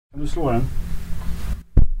Du slår den.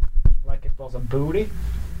 Like it was a booty.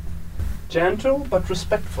 Gentle but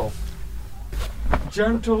respectful.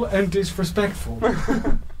 Gentle and disrespectful.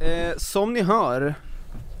 Som ni hör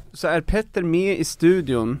så är Petter med i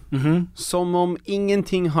studion som om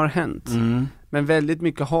ingenting har hänt. Men väldigt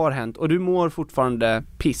mycket har hänt. Och du mår fortfarande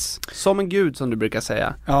piss. Som en gud, som du brukar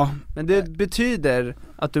säga. Ja. Men det betyder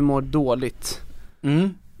att du mår dåligt.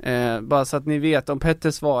 Bara så att ni vet, om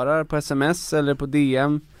Petter svarar på sms eller på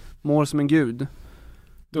DM, mår som en gud,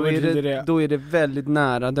 då är det väldigt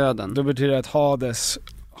nära döden. Då betyder det att Hades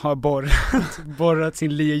har borrat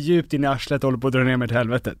sin lie djupt in i arslet och håller på att dra ner mig till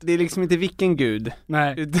helvetet. Det är liksom inte vilken gud.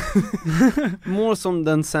 Nej. Mår som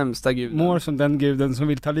den sämsta guden. Mår som den guden som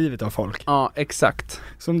vill ta livet av folk. Ja, exakt.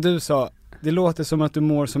 Som du sa, det låter som att du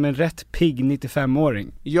mår som en rätt pigg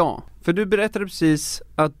 95-åring. Ja, för du berättade precis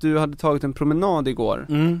att du hade tagit en promenad igår.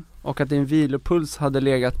 Och att din vilopuls hade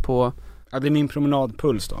legat på... Ja, det är min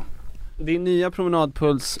promenadpuls då. Din nya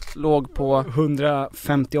promenadpuls låg på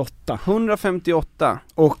 158. 158.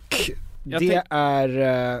 Och det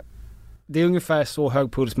är ungefär så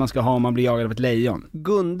hög puls man ska ha om man blir jagad av ett lejon.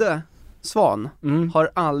 Gunde Svan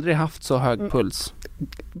har aldrig haft så hög puls.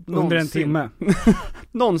 Under en timme.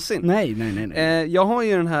 Någonsin. Nej. Jag har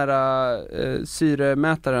ju den här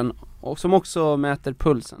syremätaren och som också mäter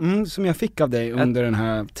pulsen. Som jag fick av dig under den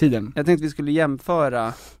här tiden. Jag tänkte vi skulle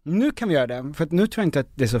jämföra. Nu kan vi göra det, för att nu tror jag inte att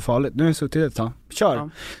det är så farligt. Nu har jag suttit ett tag. Kör. Ja.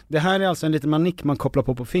 Det här är alltså en liten manick man kopplar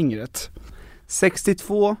på fingret.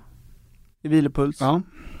 62 i vilopuls. Ja.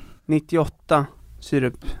 98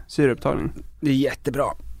 syreupptagning. Det är jättebra.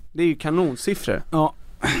 Det är ju kanonsiffror. Ja.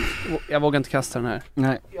 Jag vågar inte kasta den här.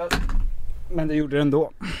 Nej. Men det gjorde det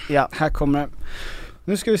ändå. Ja. Här kommer.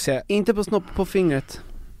 Nu ska vi se. Inte på snopp på fingret.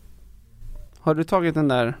 Har du tagit den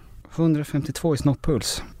där? 152 i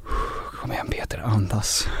snopppuls. Kom igen Peter,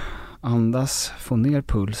 andas, få ner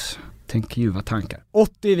puls. Tänk ljuva tankar.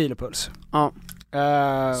 80 i vilopuls. Ja.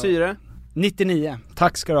 Syre? 99,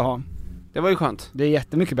 tack ska du ha. Det var ju skönt. Det är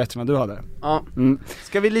jättemycket bättre än vad du hade. Ja.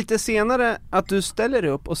 Ska vi lite senare att du ställer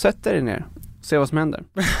dig upp och sätter dig ner och se vad som händer?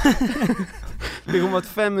 Det kommer att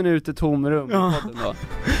 5 minuter tomrum i podden då.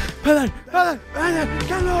 Peter,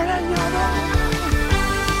 kan du höra en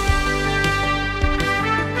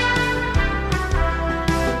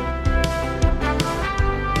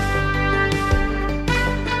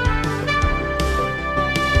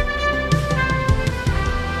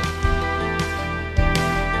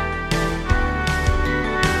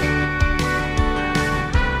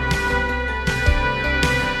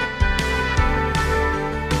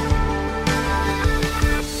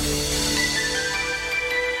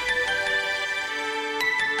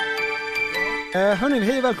hörni,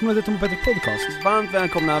 hej och välkomna till Tom och Petter podcast. Varmt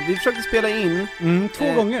välkomna. Vi försökte spela in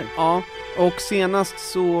 2 gånger. Ja, och senast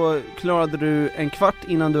så klarade du en kvart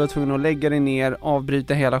innan du var tvungen att lägga dig ner,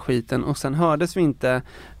 avbryta hela skiten, och sen hördes vi inte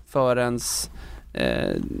förrän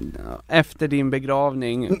efter din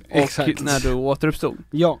begravning och när du återuppstod.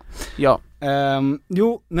 Ja.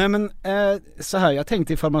 Jo, så här, jag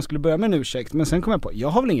tänkte ifall man skulle börja med en ursäkt, men sen kom jag på, jag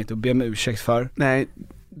har väl inget att be om ursäkt för. Nej,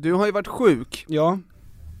 du har ju varit sjuk. Ja.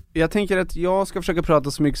 Jag tänker att jag ska försöka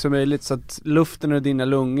prata så mycket som möjligt så att luften och dina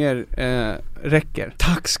lungor räcker.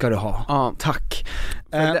 Tack ska du ha. Ja. Tack.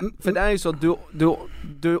 För det är ju så att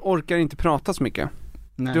du orkar inte prata så mycket.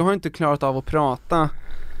 Nej. Du har inte klarat av att prata.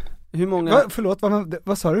 Hur många... Förlåt,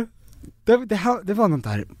 vad sa du? Det var något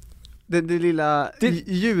där. Det lilla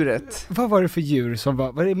djuret. Vad var det för djur som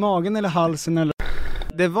var det i magen eller halsen eller?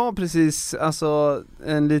 Det var precis alltså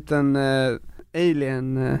en liten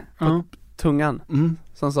alien på tungan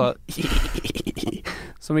som sa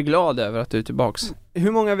som är glad över att du är tillbaks.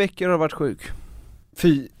 Hur många veckor har du varit sjuk?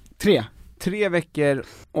 3 veckor,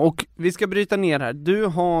 och vi ska bryta ner här. Du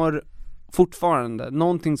har fortfarande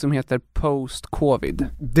någonting som heter post-covid.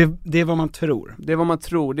 Det är vad man tror. Det är vad man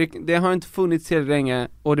tror. Det har inte funnits till länge,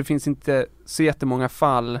 och det finns inte så jättemånga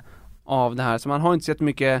fall av det här. Så man har inte så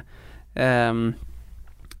jättemycket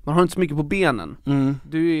man har inte så mycket på benen.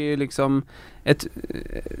 Du är liksom ett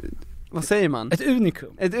vad säger man? Ett unikum.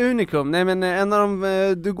 Ett unikum. Nej, men en av dem,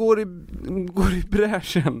 du går i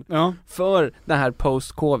bräschen för det här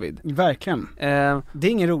post-covid. Verkligen. Det är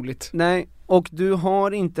inget roligt. Nej, och du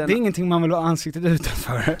har inte det är ingenting man vill ha ansiktet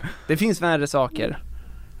utanför. Det finns värre saker.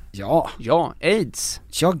 Ja, AIDS.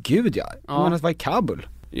 Ja, gud ja. Man att vara i Kabul.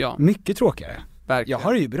 Ja. Mycket tråkigare. Verkligen. Jag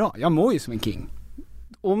har det ju bra. Jag mår ju som en king.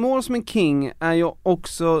 Och mår som en king är ju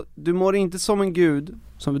också, du mår inte som en gud,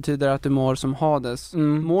 som betyder att du mår som Hades.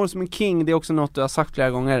 Mår som en king, det är också något du har sagt flera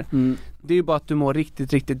gånger. Det är ju bara att du mår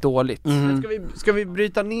riktigt, riktigt dåligt. Men ska vi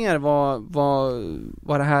bryta ner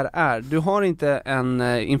vad det här är? Du har inte en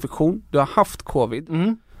infektion, du har haft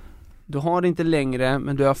covid. Du har det inte längre,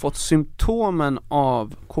 men du har fått symptomen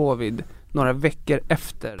av covid några veckor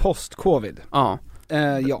efter. Post-covid. Ja.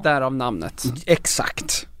 Ja. Därav namnet.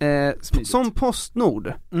 Exakt. Som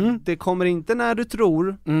Postnord. Det kommer inte när du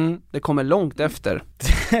tror. Det kommer långt efter.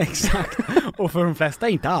 Exakt. Och för de flesta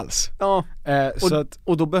inte alls. Ja. Så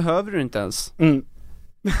och då behöver du inte ens.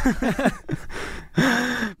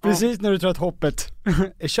 Precis när du tror att hoppet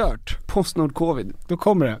är kört. Postnord covid. Då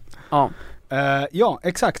kommer det. Ja. Ja,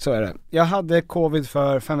 exakt så är det. Jag hade covid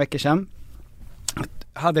för 5 veckor sedan.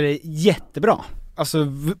 Hade det jättebra. Alltså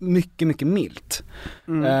mycket, mycket milt.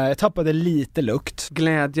 Jag tappade lite lukt.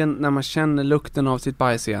 Glädjen när man känner lukten av sitt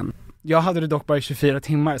bajs igen. Jag hade det dock bara i 24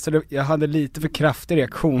 timmar. Så jag hade lite för kraftig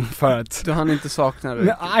reaktion för att... Du hann inte sakna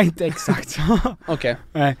det? Nej, inte exakt. Okej.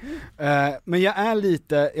 Nej. Men jag är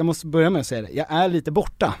lite, jag måste börja med att säga det. Jag är lite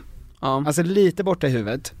borta. Ja. Alltså lite borta i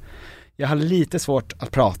huvudet. Jag har lite svårt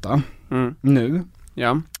att prata nu.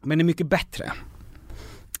 Ja. Men det är mycket bättre.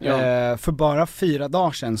 Ja. För bara 4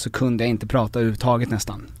 dagar sedan så kunde jag inte prata överhuvudtaget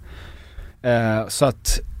nästan. Så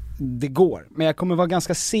att det går. Men jag kommer vara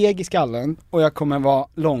ganska seg i skallen och jag kommer vara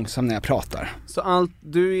långsam när jag pratar. Så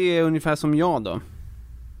du är ungefär som jag då?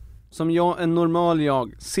 Som jag, en normal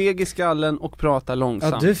jag. Seg i skallen och pratar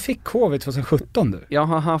långsamt. Ja, du fick covid 2017 du. Jag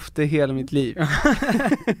har haft det hela mitt liv.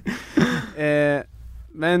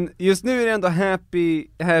 Men just nu är det ändå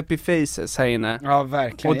happy faces här inne. Ja,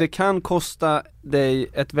 verkligen. Och det kan kosta dig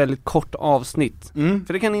ett väldigt kort avsnitt.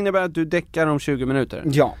 För det kan innebära att du däckar om 20 minuter.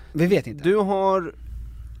 Ja, vi vet inte. Du har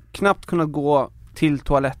knappt kunnat gå till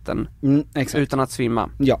toaletten utan att svimma.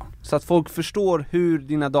 Ja. Så att folk förstår hur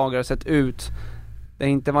dina dagar har sett ut. Det har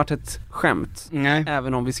inte varit ett skämt. Nej.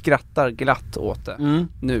 Även om vi skrattar glatt åt det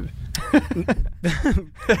nu.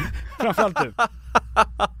 Framförallt du.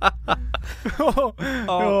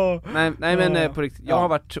 Nej men på riktigt, jag har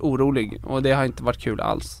varit orolig och det har inte varit kul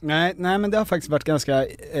alls. Nej men det har faktiskt varit ganska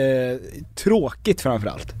tråkigt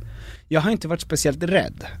framförallt. Jag har inte varit speciellt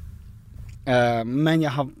rädd. Men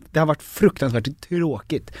det har varit fruktansvärt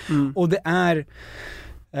tråkigt. Och det är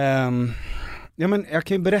ja men jag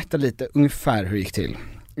kan ju berätta lite ungefär hur det gick till.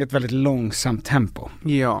 Ett väldigt långsamt tempo.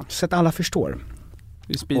 Ja. Så att alla förstår.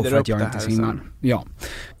 Vi speedar och för upp att jag det inte här svimmar. sen. Ja.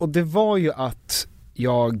 Och det var ju att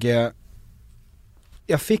jag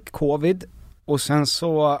fick covid och sen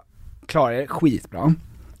så klarade jag det skitbra.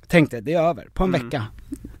 Tänkte det är över på en vecka.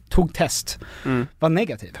 Tog test. Var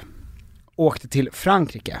negativ. Åkte till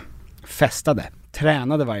Frankrike. Festade.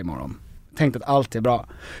 Tränade varje morgon. Tänkte att allt är bra.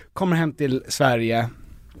 Kommer hem till Sverige.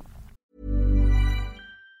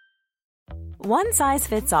 One size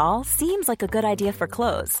fits all seems like a good idea for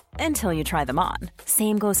clothes until you try them on.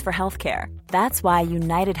 Same goes for healthcare. That's why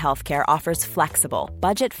United Healthcare offers flexible,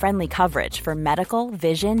 budget-friendly coverage for medical,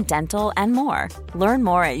 vision, dental, and more. Learn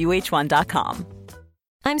more at uh1.com.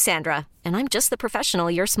 I'm Sandra, and I'm just the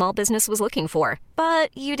professional your small business was looking for.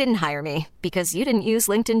 But you didn't hire me because you didn't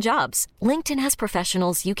use LinkedIn Jobs. LinkedIn has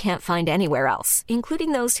professionals you can't find anywhere else,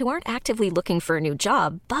 including those who aren't actively looking for a new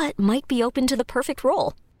job, but might be open to the perfect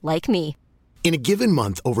role, like me. In a given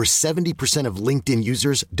month, over 70% of LinkedIn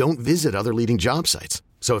users don't visit other leading job sites.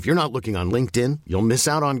 So if you're not looking on LinkedIn, you'll miss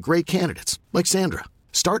out on great candidates like Sandra.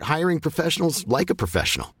 Start hiring professionals like a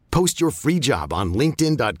professional. Post your free job on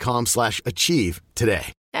linkedin.com/achieve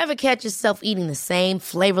today. Ever catch yourself eating the same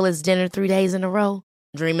flavorless dinner 3 days in a row?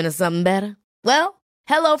 Dreaming of something better? Well,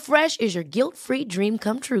 HelloFresh is your guilt-free dream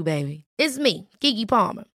come true, baby. It's me, Keke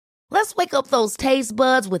Palmer. Let's wake up those taste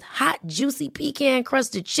buds with hot, juicy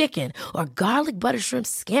pecan-crusted chicken or garlic butter shrimp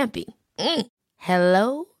scampi.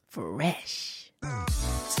 Hello Fresh.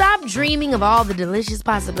 Stop dreaming of all the delicious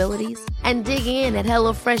possibilities and dig in at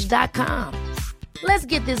HelloFresh.com. Let's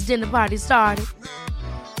get this dinner party started.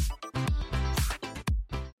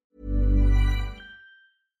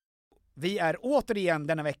 Vi är återigen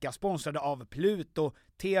denna vecka sponsrade av Pluto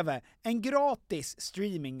TV, en gratis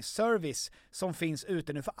streaming-service som finns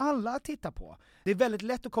ute nu för alla att titta på. Det är väldigt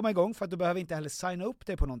lätt att komma igång för att du behöver inte heller signa upp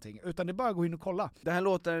dig på någonting, utan det är bara att gå in och kolla. Det här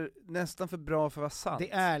låter nästan för bra för att vara sant.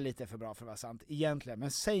 Det är lite för bra för att vara sant egentligen,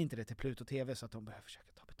 men säg inte det till Pluto TV så att de behöver försöka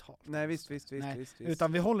ta betalt. Nej, visst.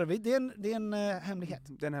 Utan vi håller, det är en hemlighet.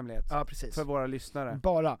 Det är en hemlighet. Ja, precis. För våra lyssnare.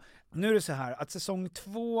 Bara. Nu är det så här att säsong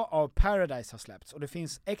 2 av Paradise har släppts och det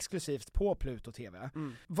finns exklusivt på Pluto TV.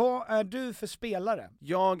 Vad är du för spelare?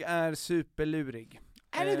 Jag är superlurig.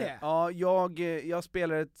 Är det det? Ja, jag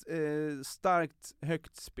spelar ett starkt,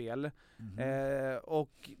 högt spel.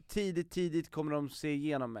 Och tidigt kommer de se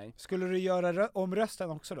igenom mig. Skulle du göra om rösten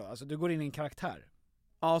också då? Alltså du går in i en karaktär?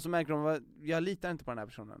 Ja, så märker de, jag litar inte på den här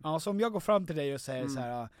personen. Ja, så om jag går fram till dig och säger så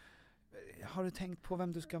här: har du tänkt på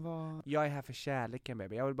vem du ska vara? Jag är här för kärleken,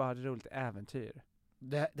 baby. Jag vill bara ha ett roligt äventyr.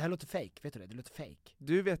 Det här låter fake, vet du det? Det låter fake.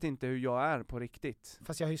 Du vet inte hur jag är på riktigt.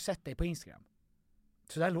 Fast jag har ju sett dig på Instagram.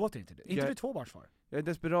 Så där låter inte du. Inte du tvåbarnsfar? Jag är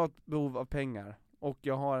desperat behov av pengar. Och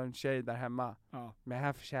jag har en tjej där hemma. Ja. Men jag är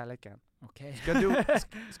här för kärleken. Okej.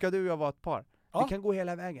 Ska du och jag vara ett par? Ja. Vi kan gå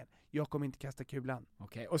hela vägen. Jag kommer inte kasta kulan.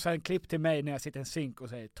 Okej. Och sen klipp till mig när jag sitter i en synk och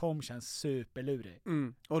säger Tom känns superlurig.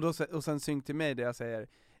 Och sen synk till mig där jag säger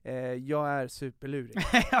jag är superlurig.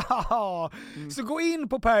 Ja. Så gå in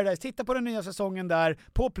på Paradise, titta på den nya säsongen där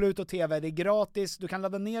på Pluto TV, det är gratis, du kan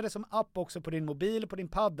ladda ner det som app också på din mobil, på din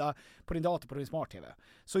padda, på din dator, på din smart-tv.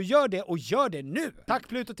 Så gör det och gör det nu! Tack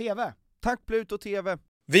Pluto TV! Tack Pluto TV!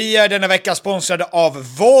 Vi är denna vecka sponsrade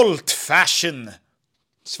av Volt Fashion.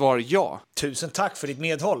 Svar ja. Tusen tack för ditt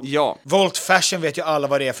medhåll. Ja. Volt Fashion vet ju alla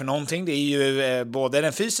vad det är för någonting. Det är ju både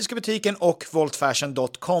den fysiska butiken och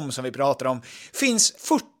voltfashion.com som vi pratar om. Finns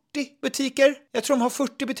 40 butiker. Jag tror de har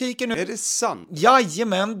 40 butiker nu. Är det sant?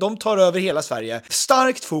 Jajamän, de tar över hela Sverige.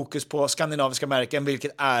 Starkt fokus på skandinaviska märken,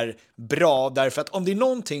 vilket är bra. Därför att om det är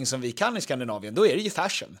någonting som vi kan i Skandinavien, då är det ju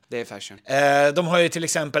fashion. Det är fashion. De har ju till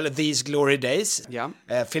exempel These Glory Days,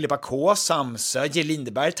 Filippa K, Samsö, J.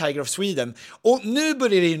 Lindeberg, Tiger of Sweden. Och nu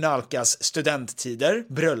börjar det ju nalkas studenttider,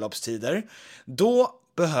 bröllopstider. Då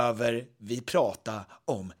behöver vi prata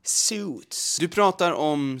om Suits. Du pratar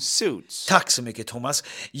om Suits. Tack så mycket Thomas.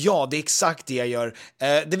 Ja, det är exakt det jag gör.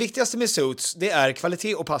 Det viktigaste med Suits, det är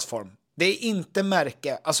kvalitet och passform. Det är inte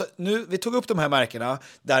märke. Alltså nu, vi tog upp de här märkena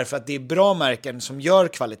därför att det är bra märken som gör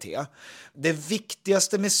kvalitet. Det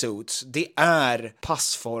viktigaste med Suits, det är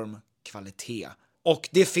passform, kvalitet. Och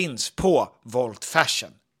det finns på Volt Fashion.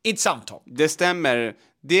 Inte sant Tom? Det stämmer.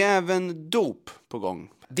 Det är även dop på gång.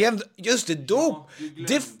 Det är just det, dop.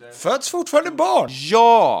 Det föds fortfarande barn.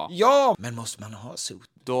 Ja! Ja, men måste man ha Suits?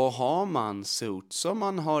 Då har man Suits som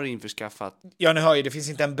man har införskaffat. Ja, ni hör ju, det finns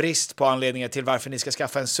inte en brist på anledningar till varför ni ska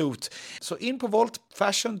skaffa en suit. Så in på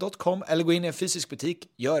voltfashion.com eller gå in i en fysisk butik.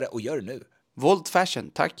 Gör det och gör det nu. Volt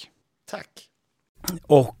Fashion, tack. Tack.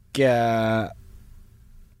 Och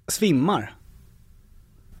svimmar.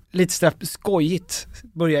 Lite skojigt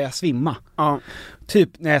börjar jag svimma. Ja. Typ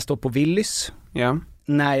när jag står på Willys. Ja.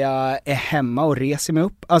 När jag är hemma och reser mig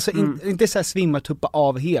upp. Alltså inte så här svimma, tuppa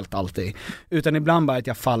av helt alltid. Utan ibland bara att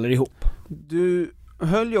jag faller ihop. Du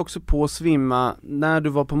höll ju också på att svimma när du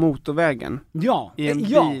var på motorvägen. Ja. I en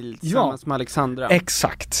bil tillsammans med Alexandra.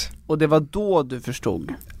 Exakt. Och det var då du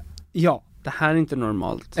förstod. Ja. Det här är inte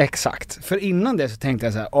normalt. Exakt. För innan det så tänkte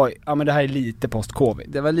jag så här, oj, ja men det här är lite post-covid.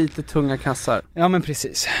 Det var lite tunga kassar. Ja men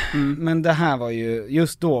precis. Men det här var ju,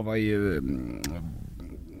 just då var ju...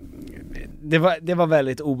 Det var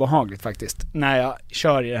väldigt obehagligt faktiskt. När jag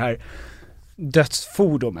kör i det här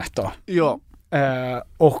dödsfordonet då. Ja.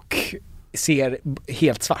 Och ser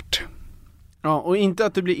helt svart. Ja, och inte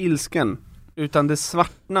att du blir ilsken. Utan det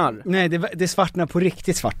svartnar. Nej, det svartnar på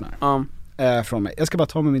riktigt svartnar. Ja. Från mig. Jag ska bara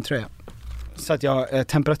ta med min tröja. Så att jag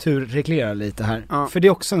temperaturreglerar lite här. Ja. För det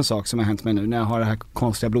är också en sak som har hänt mig nu när jag har det här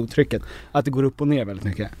konstiga blodtrycket. Att det går upp och ner väldigt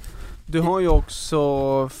mycket. Du har ju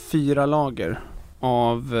också 4 lager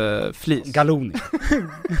av flis. Galoni.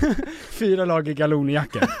 4 lager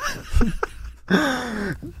galonijackor.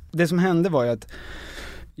 Det som hände var ju att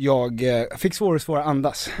jag fick svårare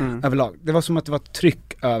andas överlag. Det var som att det var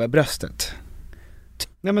tryck över bröstet.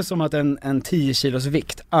 Nej, men som att en 10 kilos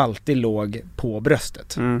vikt alltid låg på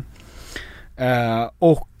bröstet.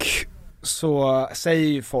 Och så säger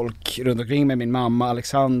ju folk runt omkring mig, min mamma,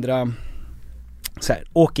 Alexandra, så här,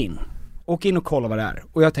 åk in och kolla vad det är.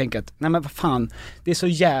 Och jag tänker att, nej men vad fan, det är så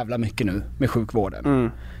jävla mycket nu med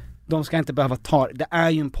sjukvården. De ska inte behöva det är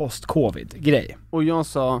ju en post-covid-grej. Och jag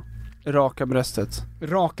sa, raka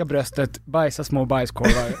bröstet, bajsa små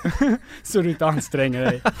bajskorvar, så du inte anstränger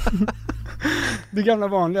dig. Det gamla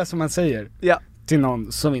vanliga som man säger till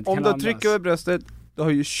någon som inte kan andas. Om du trycker över bröstet, du har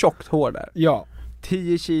ju tjockt hår där. Ja.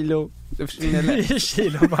 10 kilo, det försvinner lätt. 10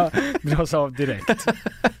 kilo bara dras av direkt.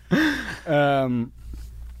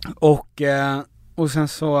 Och sen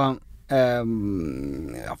så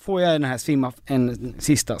får jag den här en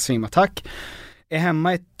sista svimattack. Är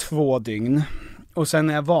hemma i 2 dygn. Och sen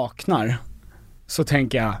när jag vaknar så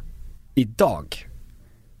tänker jag, idag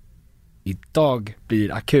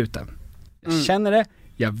blir akuten. Jag känner det,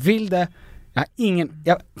 jag vill det.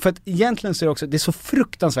 Jag har för att egentligen så är det också, det är så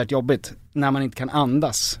fruktansvärt jobbigt när man inte kan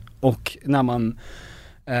andas och när man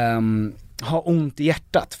har ont i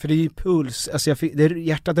hjärtat, för det är ju puls, alltså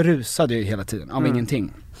hjärtat rusade ju hela tiden av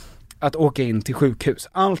ingenting. Att åka in till sjukhus,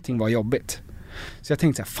 allting var jobbigt. Så jag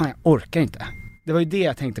tänkte så här, fan jag orkar inte. Det var ju det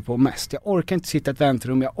jag tänkte på mest. Jag orkar inte sitta i ett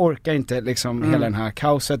väntrum, jag orkar inte liksom hela den här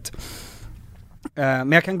kaoset.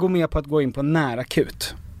 Men jag kan gå med på att gå in på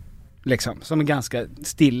närakut. liksom, som är ganska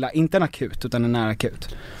stilla, inte en akut utan en nära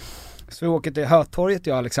akut. Så vi åker till Hötorget,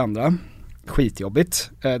 jag och Alexandra,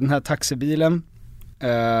 skitjobbigt. Den här taxibilen,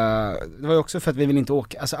 det var ju också för att vi vill inte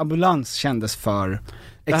åka, alltså ambulans kändes för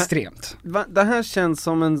extremt. Det här känns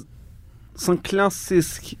som en sån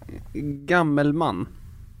klassisk gammelman.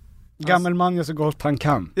 Gammelman gör så gott han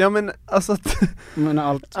kan. Ja men alltså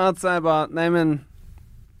att säga bara, nej men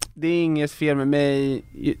det är inget fel med mig,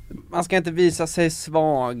 man ska inte visa sig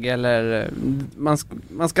svag eller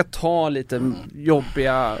man ska ta lite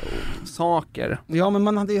jobbiga saker. Ja men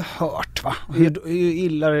man hade ju hört hur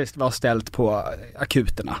illa det var ställt på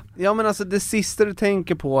akuterna. Ja men alltså det sista du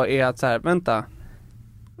tänker på är att så här, vänta,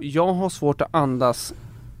 jag har svårt att andas,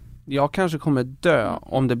 jag kanske kommer dö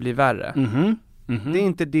om det blir värre. Det är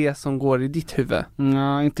inte det som går i ditt huvud.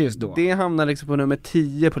 Nej, inte just då. Det hamnar liksom på nummer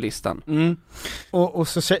 10 på listan. Och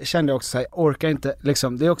så kände jag också så här, orkar inte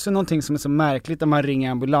liksom, det är också någonting som är så märkligt när man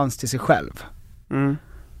ringer ambulans till sig själv.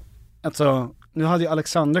 Alltså, nu hade ju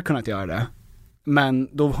Alexandra kunnat göra det, men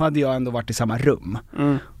då hade jag ändå varit i samma rum.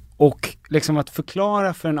 Och liksom att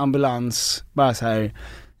förklara för en ambulans bara så här,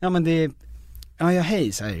 ja men det är, ja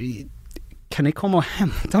hej så här, kan ni komma och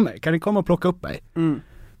hämta mig? Kan ni komma och plocka upp mig?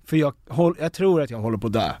 För jag tror att jag håller på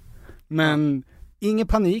att dö. Men ingen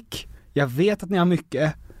panik. Jag vet att ni har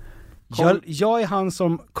mycket. Jag är han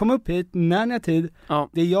som kom upp hit när ni har tid. Ja.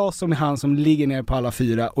 Det är jag som är han som ligger ner på alla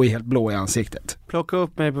fyra och är helt blå i ansiktet. Plocka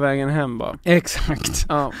upp mig på vägen hem bara. Exakt.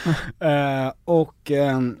 Ja.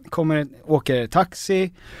 Åker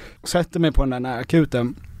taxi, sätter mig på den där nära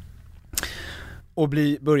akuten och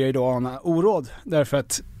börjar ju då ana oråd. Därför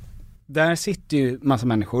att där sitter ju massa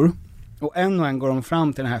människor. Och en går de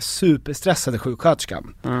fram till den här superstressade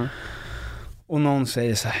sjuksköterskan. Och någon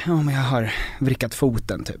säger så här, ja men jag har vrickat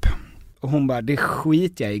foten typ. Och hon bara, det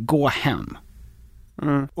skiter jag i, gå hem.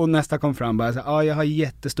 Och nästa kom fram bara, ja jag har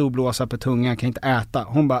jättestor blåsa på tungan, jag kan inte äta.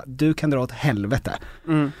 Hon bara, du kan dra åt helvete.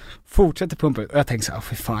 Fortsätter pumpa ut. Och jag tänkte så här,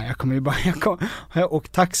 för fan, har jag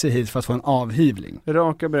åkt taxi hit för att få en avhyvling.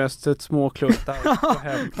 Raka bröstet, små kluttar.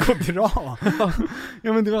 Gå bra.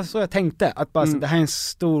 Ja men det var så jag tänkte, att bara, det här är en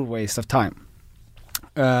stor waste of time.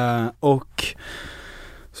 Och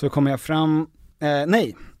så kommer jag fram,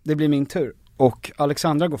 nej, det blir min tur. Och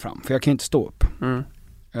Alexandra går fram, för jag kan ju inte stå upp.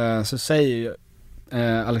 Så säger ju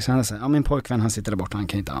Alexandra säger, ja min pojkvän han sitter där borta, han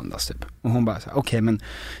kan inte andas typ. Och hon bara okej, men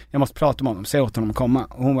jag måste prata med honom, säg åt honom att komma.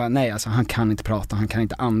 Och hon bara, nej alltså han kan inte prata, han kan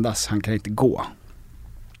inte andas, han kan inte gå.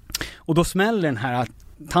 Och då smäller den här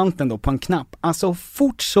tanten då på en knapp, alltså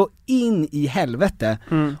fort så in i helvete.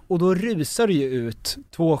 Och då rusar det ju ut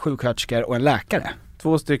 2 sjuksköterskor och en läkare.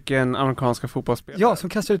 2 stycken amerikanska fotbollsspelare. Ja, som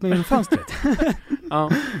kastar ut mig genom fönstret.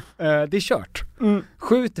 Ja. Det är kört.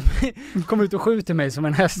 Skjuter mig, kommer ut och skjuter mig som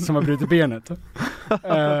en häst som har brutit benet.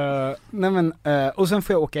 Och sen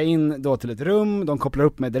får jag åka in då till ett rum, de kopplar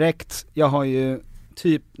upp mig direkt. Jag har ju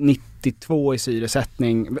typ 92 i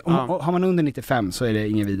syresättning. Har man under 95 så är det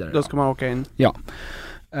ingen vidare. Då ska man åka in. Ja.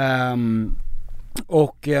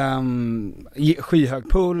 Skyhög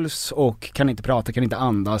puls och kan inte prata, kan inte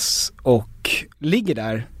andas och ligger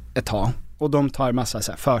där ett tag och de tar massa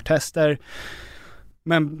så här förtester,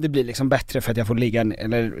 men det blir liksom bättre för att jag får ligga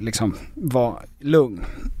eller liksom vara lugn.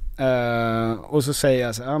 Och så säger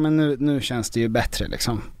jag så här, ja men nu känns det ju bättre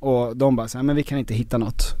liksom, och de bara så här, men vi kan inte hitta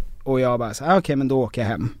något. Och jag bara så här, okej, men då åker jag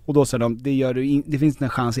hem. Och då sa de, det finns inte en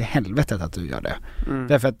chans i helvetet att du gör det.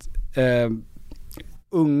 Därför att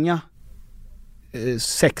unga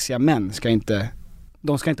sexiga män ska inte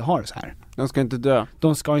ha det så här. De ska inte dö.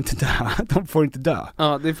 De ska inte dö. De får inte dö.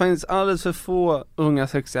 Ja, det finns alldeles för få unga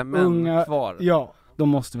sexiga män kvar. Ja, de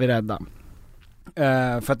måste vi rädda.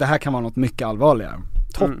 För att det här kan vara något mycket allvarligare.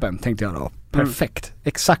 Toppen, tänkte jag då. Perfekt.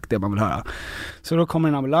 Exakt det man vill höra. Så då kommer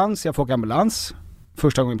en ambulans. Jag får åka ambulans.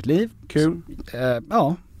 Första gången i mitt liv. Kul.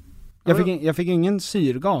 Ja. Jag fick ingen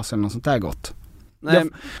syrgas eller något sånt där gott. Nej,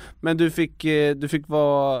 men du fick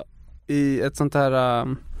vara i ett sånt här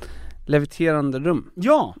leviterande rum.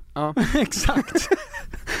 Ja. Exakt.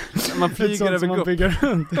 Man flyger över man flyger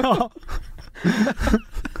runt. Ja.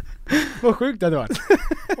 Vad sjukt det hade varit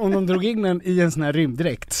om de drog in en i en sån här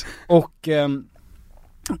rymddräkt. Och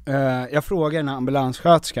jag frågar den här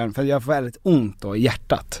ambulanssköterskan, för jag får väldigt ont då i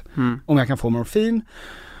hjärtat, om jag kan få morfin.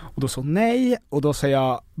 Och då sa nej, och då sa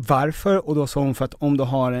jag varför, och då sa hon för att om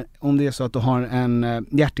det är så att du har en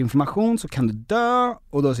hjärtinflammation så kan du dö.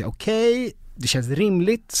 Och då sa jag okej, det känns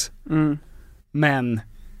rimligt, men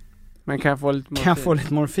Men kan jag få lite morfin? Kan jag få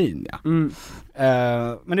lite morfin, ja.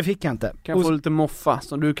 Men det fick jag inte. Kan jag få lite moffa,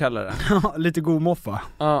 som du kallar det? Ja, lite god moffa.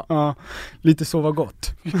 Ja. Lite sova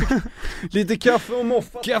gott. Lite kaffe och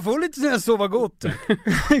moffa. Kan jag få lite sån här sova gott?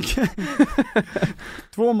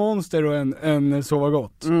 2 monster och en sova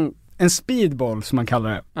gott. En speedball som man kallar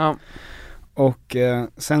det. Ja. Och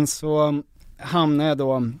sen så hamnar jag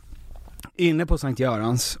då inne på Sankt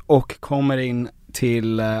Görans och kommer in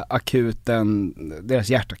till akuten, deras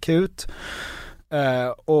hjärtakut.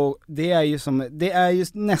 Och det är ju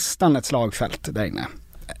nästan ett slagfält där inne.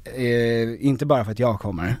 Inte bara för att jag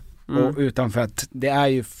kommer, utan för att det är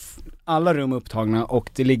ju alla rum upptagna och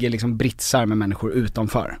det ligger liksom britsar med människor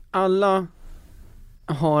utanför. Alla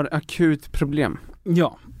har akut problem.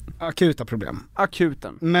 Ja, akuta problem.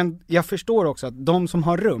 Akuten. Men jag förstår också att de som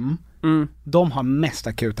har rum, de har mest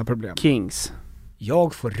akuta problem. Kings.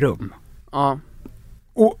 Jag får rum. Ja.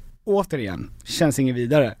 Och återigen, känns inget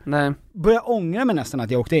vidare. Nej. Börjar ångra mig nästan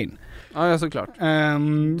att jag åkte in. Ja, såklart.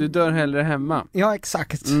 Du dör hellre hemma. Ja,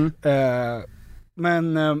 exakt.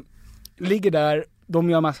 Men ligger där, de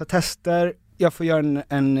gör massa tester. Jag får göra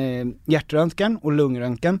en hjärtröntgen och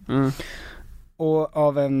lungröntgen. Och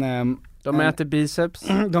av de äter biceps.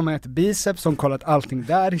 De äter biceps, som kollat allting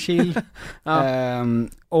där i chill.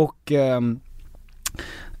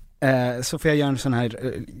 Så får jag göra en sån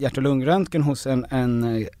här hjärt- och lungröntgen hos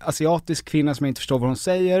en asiatisk kvinna som jag inte förstår vad hon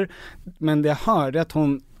säger. Men det jag hörde är att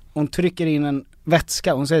hon trycker in en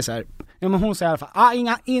vätska. Hon säger så här, ja, men hon säger i alla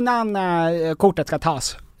fall, innan kortet ska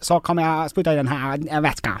tas så kommer jag spruta i den här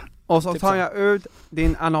vätskan. Och så tar jag ut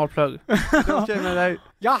din analplugg. Okej med dig.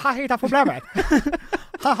 Jag har hittat problemet.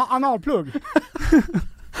 Han har analplugg.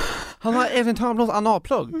 Han har Edvin Törnbloms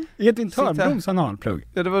analplugg. Edvin Törnbloms analplugg.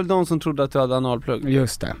 Ja, det var väl de som trodde att du hade analplugg.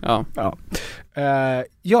 Just det. Ja.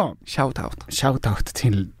 Ja. Shoutout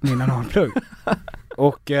till min analplugg.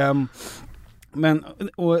 Och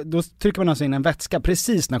då trycker man alltså in en vätska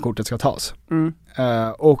precis när kortet ska tas.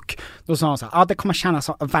 Och då sa han så här, det kommer kännas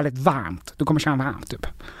väldigt varmt. Du kommer känna varmt typ.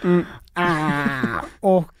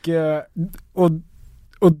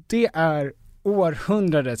 Och det är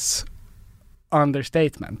århundradets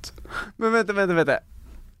understatement. Men vänta.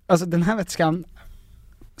 Alltså den här vätskan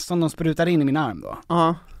som de sprutar in i min arm då.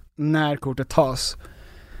 När kortet tas,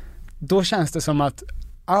 då känns det som att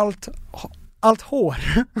allt hår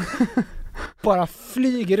bara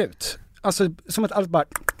flyger ut. Alltså som att allt bara,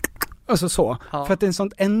 alltså så. För att det är en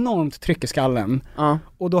sånt enormt tryck i skallen.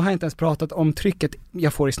 Och då har jag inte ens pratat om trycket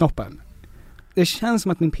jag får i snoppen. Det känns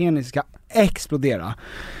som att min penis ska explodera.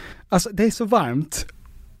 Alltså det är så varmt.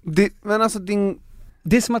 Men alltså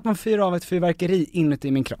det är som att man fyrar av ett fyrverkeri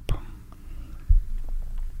inuti min kropp.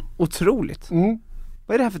 Otroligt.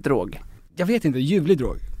 Vad är det här för drog? Jag vet inte, ljuvlig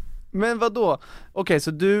drog. Men vadå? Okej,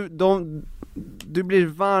 så du blir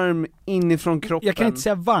varm inifrån kroppen. Jag kan inte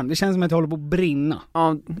säga varm, det känns som att jag håller på att brinna.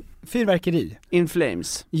 Fyrverkeri. In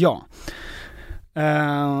flames. Ja.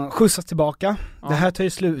 Skjutsas tillbaka. Det här tar ju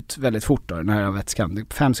slut väldigt fort då, den här vätskan.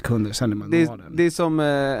 5 sekunder sen är man den. Det är som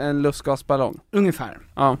en lustgasballong. Ungefär.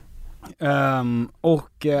 Ja. Det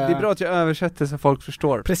är bra att jag översätter så folk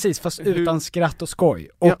förstår. Precis, fast utan skratt och skoj.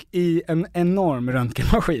 Och i en enorm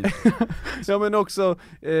röntgenmaskin. Ja, men också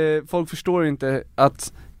folk förstår inte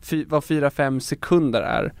att vad 4-5 sekunder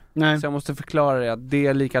är. Nej. Så jag måste förklara det att det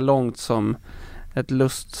är lika långt som ett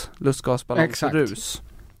lustgasballongsrus.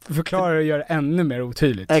 Förklara och gör det ännu mer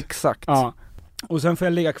otydligt. Exakt. Ja. Och sen får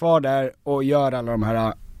jag ligga kvar där och göra alla de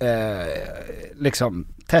här liksom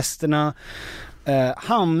testerna.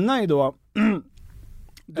 Hamnar ju då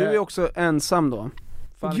du är också ensam då.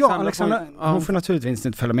 Ja, Alexandra hon får naturligtvis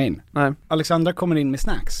inte följa med in. Nej. Alexandra kommer in med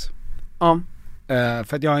snacks. Ja.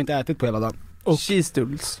 För att jag har inte ätit på hela dagen. Och cheese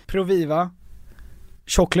doodles. Proviva,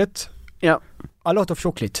 chocolate. Ja. A lot of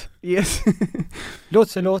chocolate. Yes.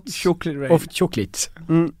 Lots a lot chocolate of chocolate.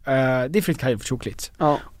 Different kind of chocolate.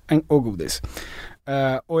 Ja. Och godis.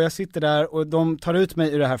 Och jag sitter där och de tar ut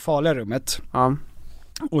mig ur det här farliga rummet. Ja.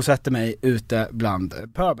 Och sätter mig ute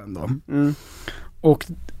bland pöben då. Och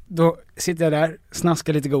då sitter jag där,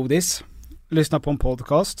 snaskar lite godis, lyssnar på en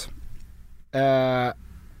podcast.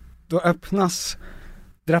 Då öppnas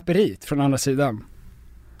draperiet från andra sidan.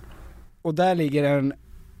 Och där ligger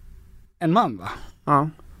en man, va? Ja.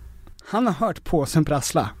 Han har hört påsen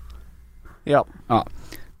prassla. Ja. Ja.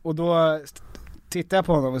 Och då tittar jag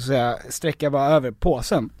på honom och så sträcker jag bara över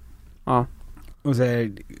påsen. Ja. Och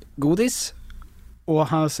säger godis. Och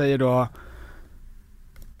han säger då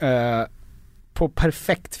på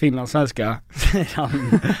perfekt finlandssvenska säger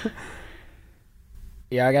han: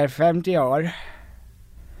 jag är 50 år.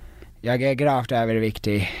 Jag är gravt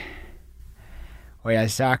överviktig. Och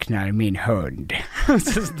jag saknar min hund.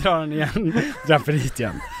 Så drar han igen draperiet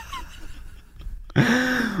igen.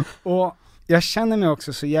 Och jag känner mig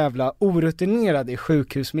också så jävla orutinerad i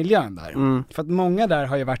sjukhusmiljön där. För att många där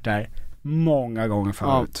har ju varit där många gånger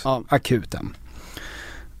förut. Akuten.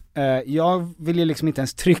 Jag vill ju liksom inte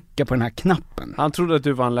ens trycka på den här knappen. Han trodde att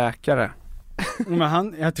du var en läkare.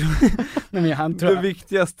 Men jag tror... nej, men han tror... Det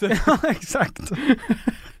viktigaste. Ja, exakt.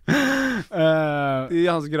 Det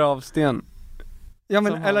är hans gravsten. Ja,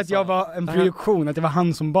 men eller att jag var en projektion, att det var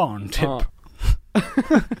han som barn, typ.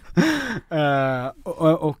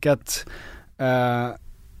 Och att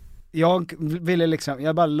jag ville liksom,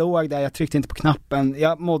 jag bara låg där, jag tryckte inte på knappen,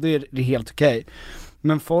 jag mådde ju helt okej.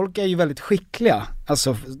 Men folk är ju väldigt skickliga,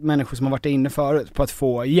 alltså människor som har varit inne förut, på att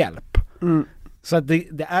få hjälp. Så att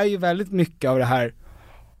det är ju väldigt mycket av det här: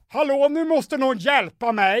 hallå, nu måste någon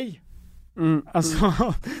hjälpa mig! Alltså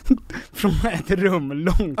från ett rum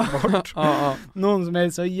långt bort. Någon som är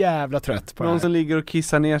så jävla trött på någon det här. som ligger och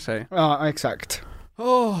kissar ner sig. Ja, exakt.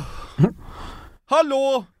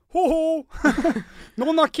 Hallå! Hoho!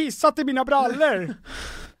 Någon har kissat i mina brallor.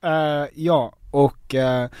 Ja,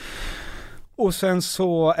 och sen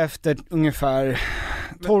så efter ungefär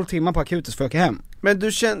 12 timmar på akuten så får jag åka hem. Men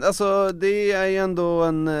du känner, alltså det är ju ändå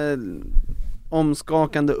en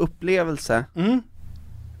omskakande upplevelse.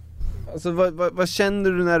 Alltså vad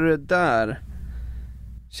känner du när du är där?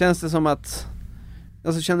 Känns det som att,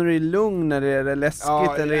 alltså känner du dig lugn eller är det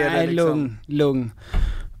läskigt, eller är det liksom... lugn.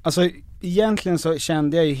 Alltså egentligen så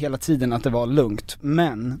kände jag ju hela tiden att det var lugnt,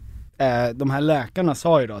 men de här läkarna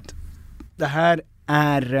sa ju då att det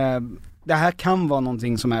här kan vara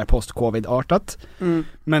någonting som är post-covid-artat,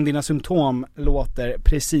 men dina symptom låter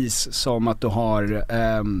precis som att du har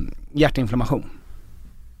hjärtinflammation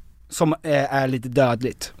som är lite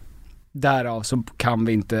dödligt. Därav så kan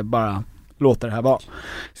vi inte bara låta det här vara.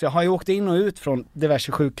 Så jag har ju åkt in och ut från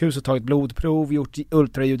diverse sjukhus och tagit blodprov, gjort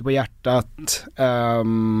ultraljud på hjärtat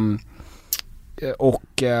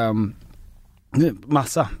och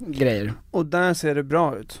massa grejer. Och där ser det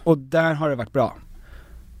bra ut. Och där har det varit bra.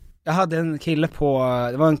 Jag hade en kille på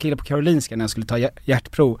Karolinska när jag skulle ta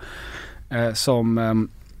hjärtprov som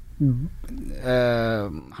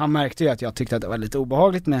han märkte ju att jag tyckte att det var lite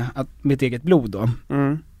obehagligt med mitt eget blod då.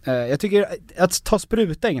 Jag tycker att ta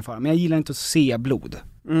spruta är ingen fara, men jag gillar inte att se blod.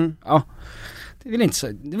 Ja. Det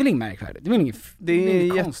är väl inget märkvärdigt. Det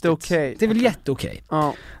är jätteokej. Det är väl jätteokej.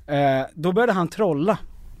 Ja. Då började han trolla.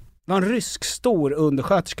 Det var en rysk stor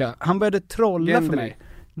undersköterska. Han började trolla för mig.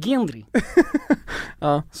 Gendry.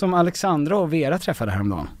 Ja. Som Alexandra och Vera träffade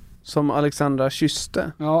häromdagen. Som Alexandra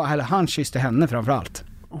kysste. Ja, eller han kysste henne framförallt.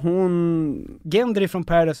 Gendry från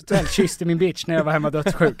Paradise Hotel kysste min bitch när jag var hemma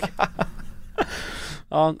dödssjuk.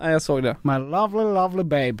 Ja, jag såg det. My lovely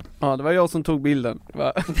babe. Ja, det var jag som tog bilden.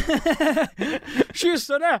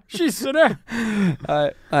 Kyssa det!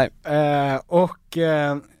 Nej.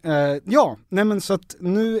 Ja, nej men så att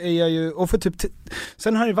nu är jag ju, och för typ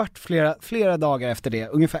sen har det varit flera dagar efter det,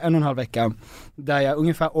 ungefär 1,5 vecka, där jag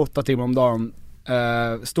ungefär 8 timmar om dagen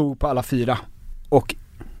stod på alla 4 och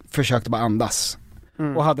försökte bara andas.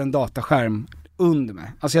 Och hade en dataskärm under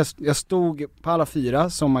mig. Alltså jag stod på alla 4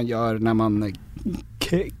 som man gör när man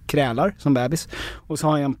krälar som bebis, och så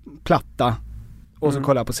har jag en platta och så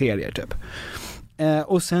kollar jag på serier typ.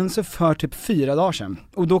 Och sen så för typ 4 dagar sedan,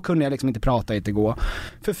 och då kunde jag liksom inte prata, inte gå.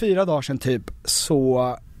 För 4 dagar sedan typ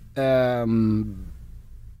så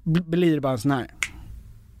blir det bara en sån här,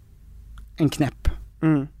 en knäpp.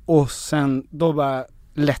 Och sen då bara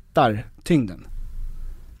lättar tyngden.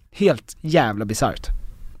 Helt jävla bizarrt.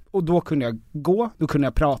 Och då kunde jag gå, då kunde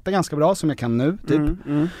jag prata ganska bra som jag kan nu typ.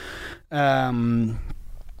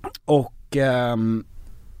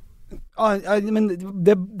 Men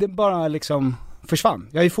det bara liksom försvann.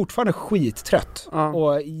 Jag är fortfarande skittrött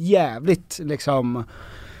och jävligt liksom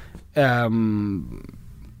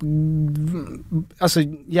alltså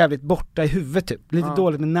jävligt borta i huvudet typ. Lite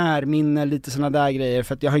dåligt med närminne, lite såna där grejer,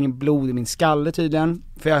 för att jag har ingen blod i min skalle tydligen.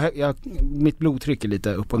 För mitt blodtryck är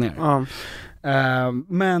lite upp och ner.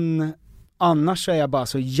 Men annars är jag bara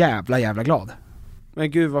så jävla glad.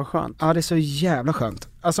 Men gud vad skönt. Ja, det är så jävla skönt.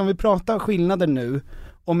 Alltså om vi pratar skillnader nu,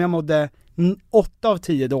 om jag mådde 8 av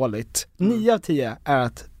 10 dåligt, 9 av 10 är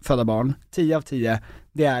att föda barn, 10 av 10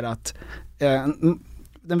 det är att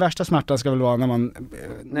den värsta smärtan ska väl vara när man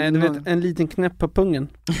nej, du vet, en liten knäpp på pungen.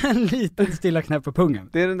 En liten stilla knäpp på pungen.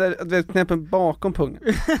 Det är den där, du vet, knäppen bakom pungen.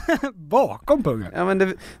 Bakom pungen? Ja,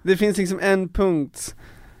 men det finns liksom en punkt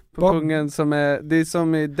på pungen som är, det är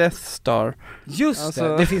som i Death Star. Just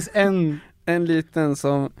alltså, det finns en liten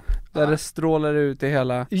som där det strålar ut i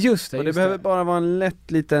hela. Just det. Och det behöver bara vara en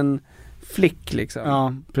lätt liten flick liksom.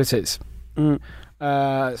 Ja, precis.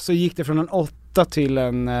 Så gick det från en 8 till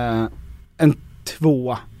en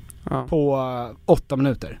 2 på 8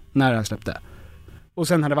 minuter när jag släppte. Och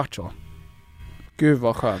sen hade det varit så. Gud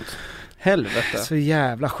vad skönt. Helvete. Så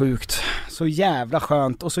jävla sjukt. Så jävla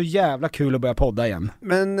skönt och så jävla kul att börja podda igen.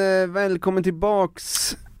 Men välkommen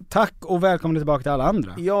tillbaks. Tack och välkommen tillbaka till alla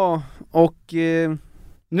andra. Ja, och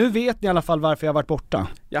nu vet ni i alla fall varför jag varit borta.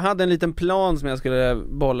 jag hade en liten plan som jag skulle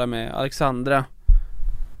bolla med Alexandra.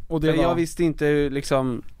 Och det var... Jag visste inte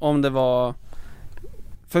liksom om det var...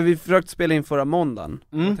 För vi försökte spela in förra måndagen.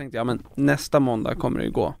 Och tänkte jag, men nästa måndag kommer det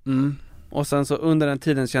ju gå. Och sen så under den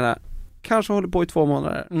tiden kände jag, kanske håller på i 2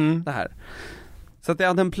 månader det här. Så att jag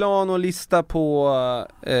hade en plan och lista på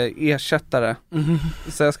ersättare.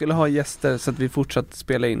 Så jag skulle ha gäster så att vi fortsatte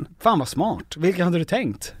spela in. Fan vad smart. Vilka hade du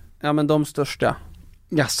tänkt? Ja, men de största.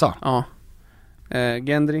 Jaså? Ja.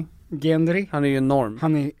 Gendry. Han är ju enorm.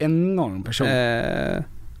 Han är en enorm person.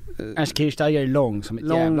 Ernst Kirchsteiger är lång som ett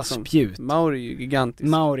jävla spjut. Mauri är ju gigantisk.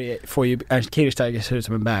 Mauri får ju Ernst Kirchsteiger ser ut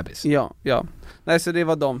som en bebis. Ja. Nej, så det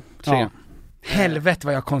var de 3. Ja. Helvete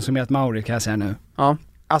vad jag har konsumerat Mauri kan jag säga nu. Ja.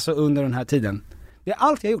 Alltså under den här tiden. Det är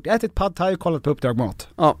allt jag har gjort. Jag har ätit pad thai och kollat på Uppdrag Mat.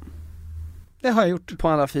 Ja. Det har jag gjort. På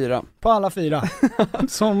alla 4. På alla 4.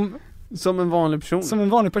 Som en vanlig person. Som en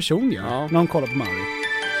vanlig person gör. Ja. När de kollar på Mauri.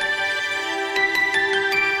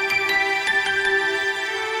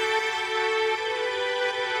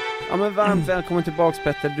 Ja, men varmt välkommen tillbaks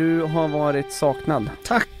Petter. Du har varit saknad.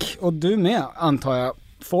 Tack. Och du med antar jag.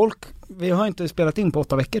 Vi har inte spelat in på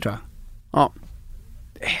 8 veckor tror jag. Ja.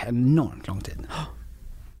 Det är enormt lång tid.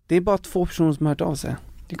 Det är bara 2 personer som har hört av sig.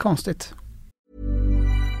 Det är konstigt.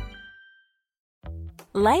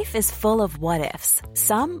 Life is full of what-ifs.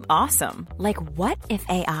 Some awesome, like what if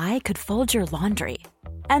AI could fold your laundry?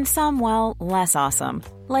 And some, well, less awesome,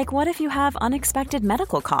 like what if you have unexpected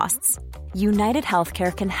medical costs? United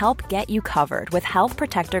Healthcare can help get you covered with Health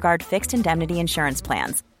Protector Guard fixed indemnity insurance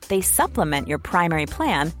plans. They supplement your primary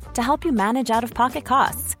plan to help you manage out-of-pocket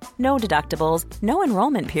costs. No deductibles, no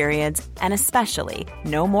enrollment periods, and especially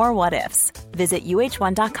no more what-ifs. Visit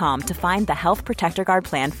uh1.com to find the Health Protector Guard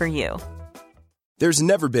plan for you. There's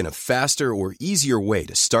never been a faster or easier way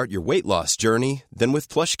to start your weight loss journey than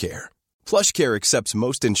with PlushCare. PlushCare accepts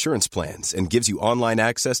most insurance plans and gives you online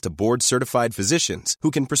access to board-certified physicians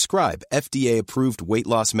who can prescribe FDA-approved weight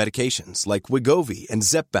loss medications like Wegovy and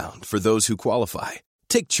Zepbound for those who qualify.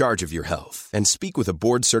 Take charge of your health and speak with a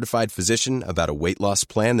board-certified physician about a weight loss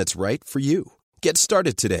plan that's right for you. Get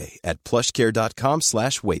started today at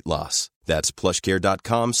plushcare.com/weightloss. That's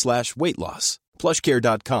plushcare.com/weightloss.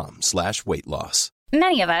 plushcare.com/weightloss.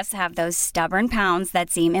 Many of us have those stubborn pounds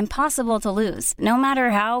that seem impossible to lose, no matter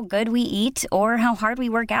how good we eat or how hard we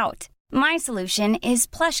work out. My solution is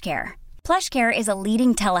PlushCare. PlushCare is a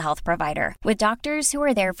leading telehealth provider with doctors who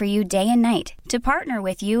are there for you day and night to partner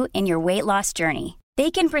with you in your weight loss journey.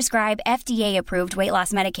 They can prescribe FDA-approved weight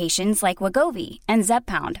loss medications like Wegovy and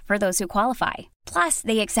Zepbound for those who qualify. Plus,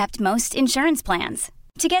 they accept most insurance plans.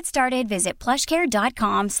 To get started, visit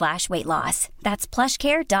plushcare.com/weightloss. That's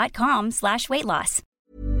plushcare.com/weightloss.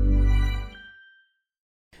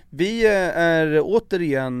 Vi är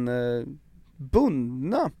återigen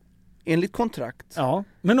bundna enligt kontrakt. Ja,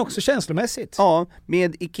 men också känslomässigt. Ja,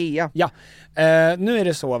 med IKEA. Ja, nu är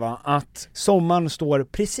det så va, att sommaren står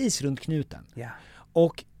precis runt knuten. Ja.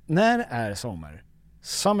 Och när är sommar?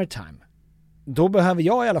 Summertime. Då behöver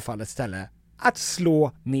jag i alla fall ett ställe att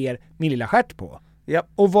slå ner min lilla stjärt på. Ja.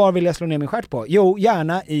 Och var vill jag slå ner min stjärt på? Jo,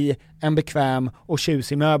 gärna i en bekväm och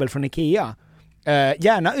tjusig möbel från IKEA.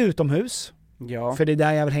 Gärna utomhus. Ja. För det är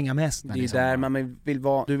där jag vill hänga mest. Det är där man vill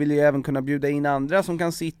vara. Du vill ju även kunna bjuda in andra som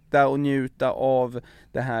kan sitta och njuta av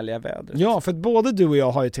det härliga vädret. Ja, för att både du och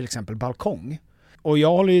jag har ju till exempel balkong. Och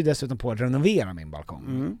jag håller ju dessutom på att renovera min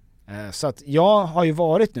balkong. Så att jag har ju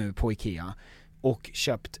varit nu på IKEA och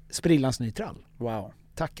köpt sprillans ny trall. Wow.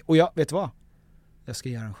 Tack. Och vet du vad? Jag ska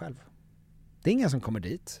göra den själv. Det är ingen som kommer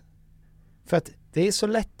dit. För att det är så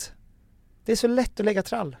lätt. Det är så lätt att lägga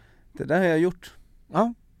trall. Det där har jag gjort.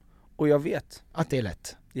 Ja. Och jag vet att det är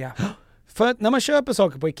lätt. Ja. För att när man köper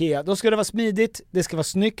saker på IKEA, då ska det vara smidigt, det ska vara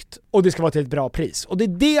snyggt och det ska vara till ett bra pris. Och det är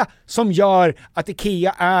det som gör att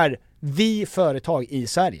IKEA är vi företag i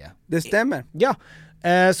Sverige. Det stämmer. Ja.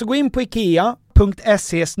 Så gå in på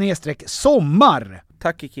ikea.se/sommar.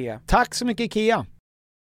 Tack IKEA. Tack så mycket IKEA.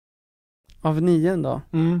 Av 9 då?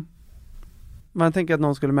 Man tänker att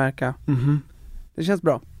någon skulle märka. Det känns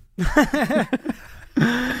bra.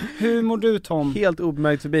 Hur mår du, Tom? Helt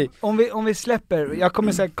obemärkt förbi. Om vi släpper, jag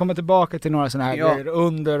kommer säkert komma tillbaka till några sådana här grejer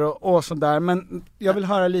under och sådär, men jag vill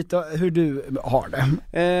höra lite hur du har det.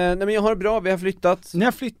 Nej men jag har det bra, vi har flyttat. Ni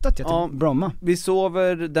har flyttat till Bromma. Vi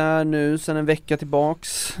sover där nu sedan en vecka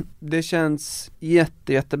tillbaks. Det känns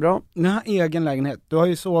jättebra. Ni har egen lägenhet, du har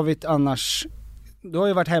ju sovit annars. Du har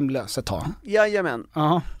ju varit hemlös ett tag. Jajamän,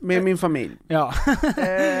 med min familj. Ja,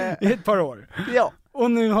 i ett par år. Ja.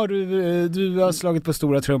 Och nu har du har slagit på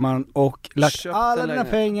stora trumman och lagt Köpt alla dina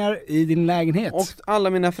pengar i din lägenhet. Och alla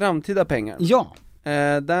mina framtida pengar. Ja.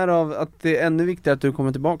 Därav att det är ännu viktigare att du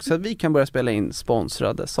kommer tillbaka så att vi kan börja spela in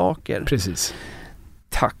sponsrade saker. Precis.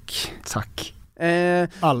 Tack.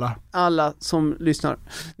 Alla som lyssnar.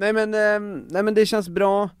 Nej men det känns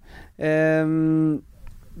bra.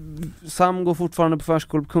 Sam går fortfarande på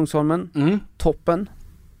förskola på Kungsholmen. Toppen.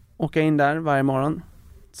 Åka in där varje morgon.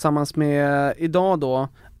 Tillsammans med idag då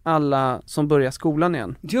alla som börjar skolan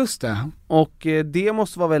igen. Just det. Och det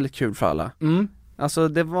måste vara väldigt kul för alla. Alltså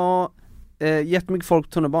det var jättemycket folk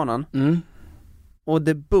på tunnelbanan. Och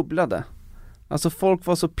det bubblade. Alltså folk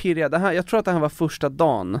var så pirriga. Jag tror att det här var första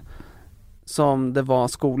dagen som det var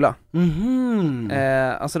skola.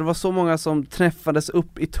 Alltså det var så många som träffades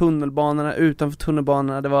upp i tunnelbanorna, utanför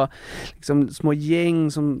tunnelbanorna. Det var liksom små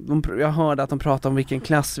gäng som jag hörde att de pratade om vilken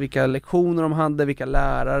klass, vilka lektioner de hade, vilka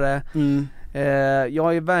lärare.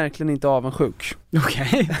 Jag är verkligen inte avundsjuk.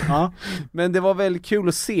 Okej. Ja. Men det var väldigt kul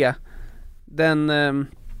att se den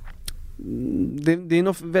det är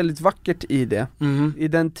något väldigt vackert i det. I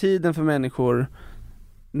den tiden för människor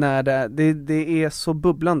när det är så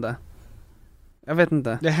bubblande. Jag vet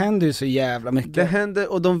inte. Det händer ju så jävla mycket. Det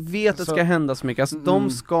händer och de vet att det ska hända så mycket. Alltså de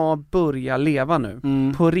ska börja leva nu.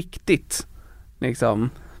 På riktigt. Liksom.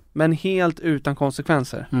 Men helt utan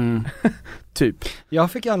konsekvenser. Typ.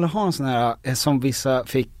 Jag fick aldrig ha en sån här som vissa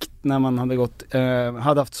fick när man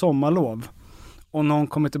hade haft sommarlov. Och någon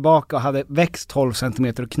kommer tillbaka och hade växt 12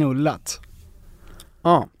 centimeter och knullat.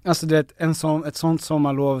 Ja. Alltså det är ett sånt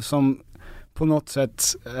sommarlov som på något sätt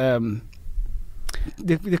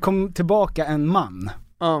det kom tillbaka en man.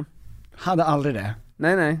 Ja. Hade aldrig det.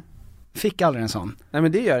 Nej. Fick aldrig en sån. Nej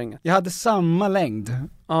men det gör inget. Jag hade samma längd.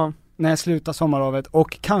 Ja. När jag slutade sommarlovet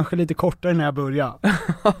och kanske lite kortare när jag började.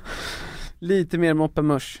 Lite mer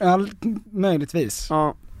moppemusch. Ja, möjligtvis.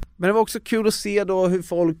 Ja. Men det var också kul att se då hur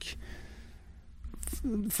folk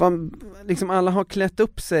liksom alla har klätt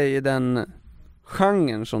upp sig i den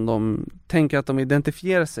genren som de tänker att de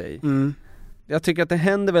identifierar sig i. Jag tycker att det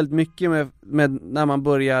händer väldigt mycket med när man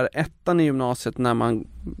börjar ettan i gymnasiet, när man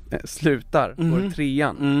slutar på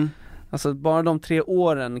trean. Alltså bara de 3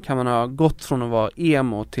 åren kan man ha gått från att vara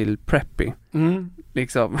emo till preppy.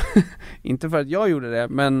 Liksom. Inte för att jag gjorde det,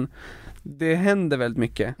 men det händer väldigt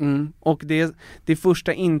mycket. Och det är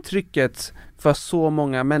första intrycket för så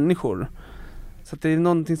många människor. Så att det är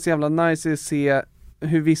någonting så jävla nice att se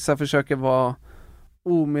hur vissa försöker vara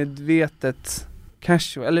omedvetet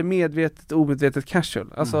casual, eller medvetet omedvetet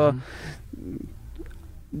casual. Alltså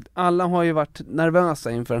alla har ju varit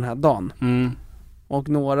nervösa inför den här dagen. Och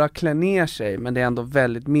några klär ner sig, men det är ändå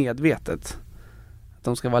väldigt medvetet. Att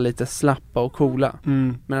de ska vara lite slappa och coola.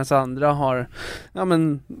 Medan andra har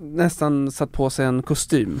nästan satt på sig en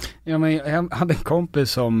kostym. Ja, men jag hade en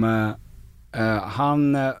kompis som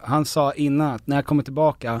han sa innan att när jag kommer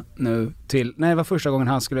tillbaka nu till, det var första gången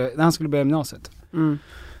när han skulle börja gymnasiet.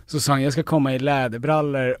 Så sa han, jag ska komma i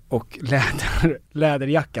läderbrallor och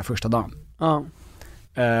läderjacka första dagen. Ja.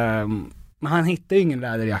 Men han hittade ju ingen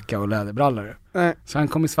läderjacka och läderbrallor. Så han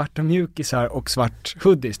kom i svarta mjukisar och svart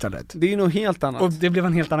hoodie istället. Det är ju något helt annat. Och det blev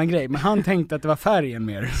en helt annan grej. Men han tänkte att det var färgen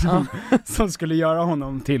mer som skulle göra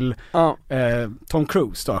honom till Tom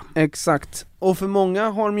Cruise då. Exakt. Och för många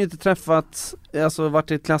har de ju inte träffat, alltså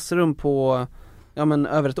varit i ett klassrum på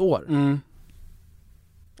över ett år.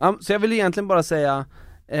 Så jag vill egentligen bara säga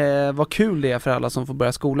vad kul det är för alla som får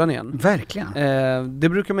börja skolan igen. Verkligen. Det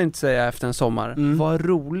brukar man inte säga efter en sommar. Vad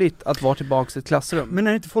roligt att vara tillbaka i ett klassrum. Men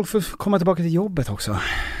när inte folk får komma tillbaka till jobbet också?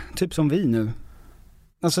 Typ som vi nu.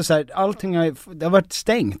 Alltså så här, allting det har varit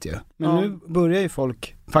stängt ju. Men nu börjar ju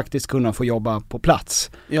folk faktiskt kunna få jobba på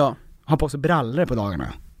plats. Ja. Ha på sig brallor på dagarna.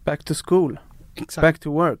 Back to school. Exakt. Back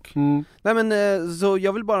to work. Nej men så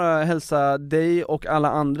jag vill bara hälsa dig och alla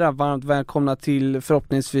andra varmt välkomna till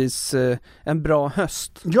förhoppningsvis en bra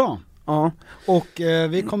höst. Ja. Och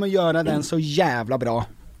vi kommer göra den så jävla bra.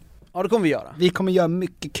 Ja, det kommer vi göra. Vi kommer göra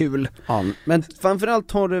mycket kul. Ja, men framförallt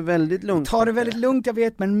ta det väldigt lugnt. Ta det väldigt lugnt, jag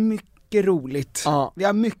vet, men mycket roligt. Ja. Vi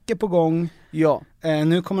har mycket på gång. Ja.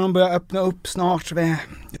 Nu kommer de börja öppna upp snart. Så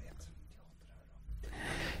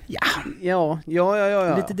Ja.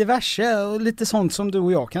 Lite diverse och lite sånt som du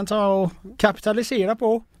och jag kan ta och kapitalisera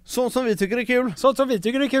på. Sånt som vi tycker är kul. Sånt som vi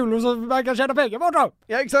tycker är kul och så man kan tjäna pengar på dem.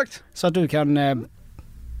 Ja, exakt. Så att du kan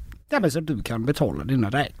så att du kan betala dina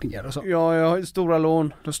räkningar och så. Ja, jag har ju stora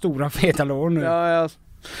lån. De stora feta lån nu. Ja, jag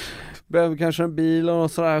behöver kanske en bil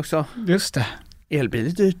och sådär också. Just det. Elbil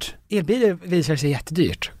är dyrt. Elbil visar sig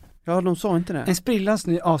jättedyrt. Ja, de sa inte det. En sprillans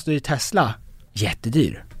ny asdyr Tesla,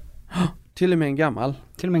 jättedyr. Till och med en gammal.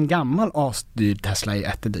 Till och med en gammal asdyr Tesla är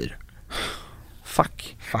jättedyr.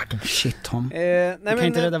 Fuck. Fucking shit, Tom. Nej, du kan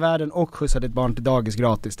inte rädda världen och skjutsa ditt barn till dagis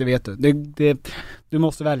gratis, det vet du. Du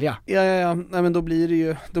måste välja. Ja. Nej, men då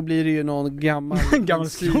blir det ju någon gammal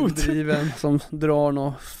bensindriven som drar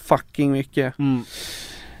något fucking mycket. Mm.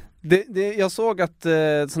 Jag såg att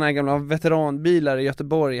såna här gamla veteranbilar i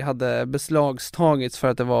Göteborg hade beslagstagits för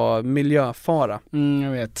att det var miljöfara.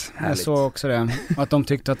 Jag vet. Härligt. Jag såg också det. Att de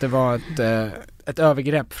tyckte att det var ett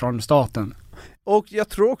övergrepp från staten. Och jag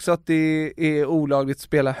tror också att det är olagligt att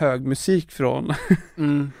spela hög musik från.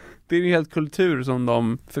 Det är ju helt kultur som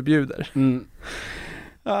de förbjuder.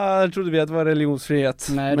 Jag trodde vi att det var religionsfrihet.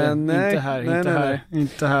 Nej, men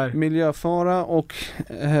inte här. Miljöfara och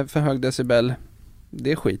för hög decibel,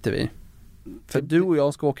 det skiter vi. För du och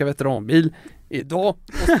jag ska åka veteranbil idag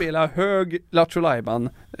och spela hög Lattjo Lajban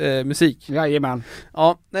musik. Jajamän.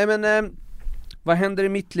 Ja, nej men vad händer i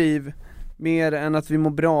mitt liv mer än att vi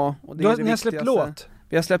mår bra? Och det är det ni har släppt låt?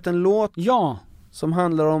 Vi har släppt en låt, ja, som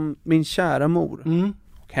handlar om min kära mor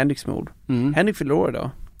och Henriks mor. Henrik fyller år idag.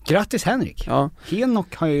 Grattis Henrik. Ja.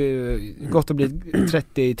 Henok har ju gått och blivit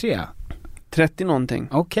 33. 30 någonting.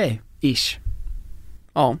 Okej, ish.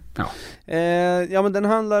 Ja. Ja. Ja, men den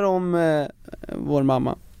handlar om vår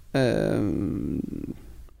mamma.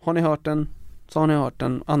 Har ni hört den? Så har ni hört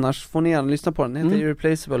den. Annars får ni gärna lyssna på den. Den heter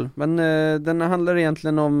Irreplaceable. Men den handlar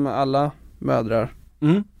egentligen om alla mödrar.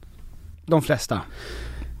 De flesta.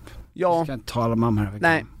 Ja. Jag ska inte tala mamma här.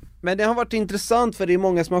 Nej. Men det har varit intressant för det är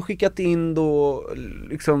många som har skickat in då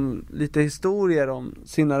liksom lite historier om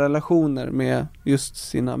sina relationer med just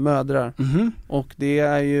sina mödrar. Och det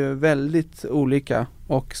är ju väldigt olika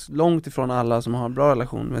och långt ifrån alla som har en bra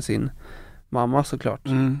relation med sin mamma såklart.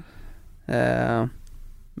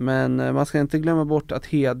 Men man ska inte glömma bort att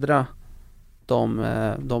hedra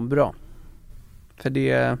de bra. För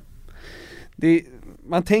det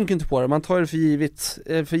man tänker inte på det, man tar det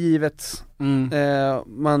för givet.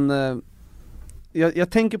 Jag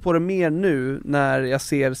tänker på det mer nu när jag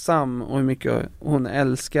ser Sam och hur mycket hon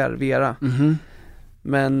älskar Vera.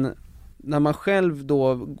 Men när man själv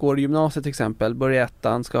då går i gymnasiet till exempel, börjar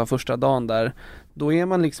ettan, ska ha första dagen där, då är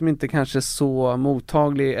man liksom inte kanske så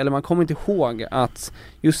mottaglig, eller man kommer inte ihåg att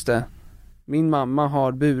just det, min mamma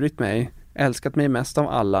har burit mig, älskat mig mest av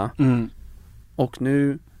alla, och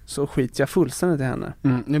nu så skiter jag fullständigt i henne.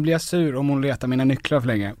 Nu blir jag sur om hon letar mina nycklar för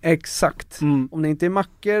länge. Exakt. Om det inte är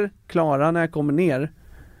mackor klara när jag kommer ner,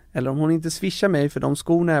 eller om hon inte swishar mig för de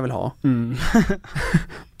skorna jag vill ha,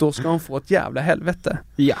 då ska hon få ett jävla helvete.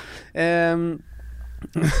 Ja.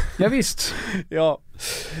 Ja visst. Ja.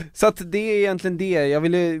 Så att det är egentligen det. Jag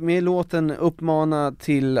ville med låten uppmana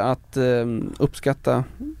till att uppskatta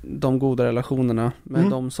de goda relationerna med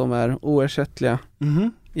de som är oersättliga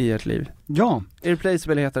i ert liv. Ja.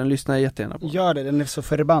 Irreplaceable heter den, lyssna jättegärna på. Gör det, den är så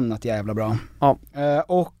förbannat jävla bra. Ja.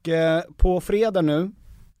 Och på fredag nu,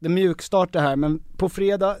 det är mjukstart det här, men på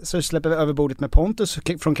fredag så släpper vi över bordet med Pontus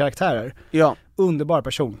från Karaktärer. Ja. Underbar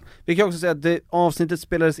person. Vi kan också säga att avsnittet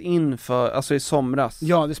spelades in i somras.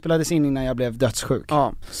 Ja, det spelades in innan jag blev dödssjuk.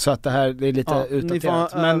 Ja. Så att det här är lite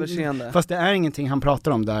utdaterat. Men fast det är ingenting han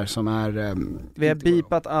pratar om där som är... vi har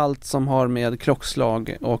bipat allt som har med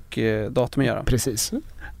klockslag och datum att göra. Precis.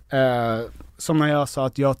 Som när jag sa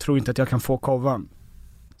att jag tror inte att jag kan få kovan.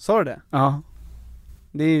 Sa du det? Ja.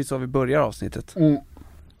 Det är ju så vi börjar avsnittet.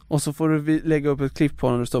 Och så får du lägga upp ett klipp på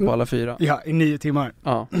när du står på alla 4. Ja, i 9 timmar.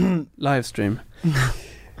 Ja, livestream.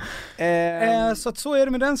 Så att så är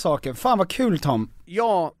det med den saken. Fan vad kul, Tom.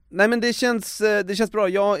 Ja, nej men det känns bra.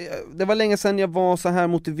 Det var länge sedan jag var så här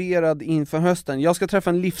motiverad inför hösten. Jag ska träffa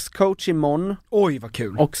en livscoach imorgon. Oj, vad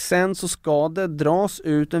kul. Och sen så ska det dras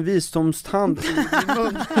ut en visdomstand i min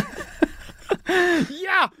mun.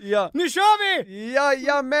 Ja, nu kör vi!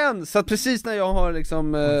 Jajamän! Så att precis när jag har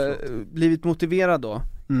liksom blivit motiverad då,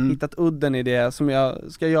 hittat udden i det som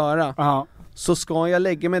jag ska göra, så ska jag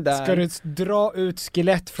lägga mig där. Ska du dra ut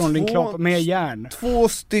skelett från din kropp med järn? 2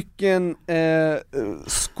 stycken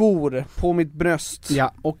skor på mitt bröst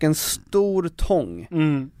och en stor tång.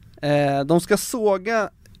 De ska såga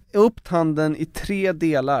upp tanden i 3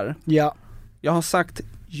 delar. Ja. Jag har sagt,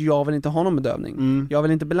 jag vill inte ha någon bedövning. Jag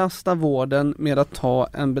vill inte belasta vården med att ta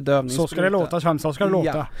en bedövning. Så ska det låta, så ska det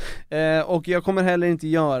låta. Och jag kommer heller inte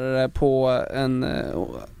göra det på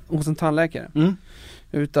hos en tandläkare.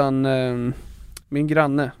 Utan min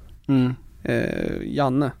granne,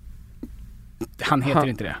 Janne. Han heter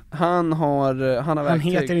inte det. Han har verktyg. Han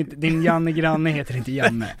heter inte, din Janne-granne heter inte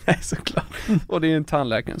Janne. Nej, såklart. Och det är en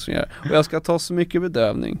tandläkare som gör. Och jag ska ta så mycket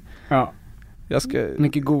bedövning. Ja. Jag ska...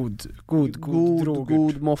 Mycket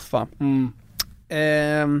god moffa.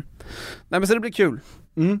 Nej men så det blir kul.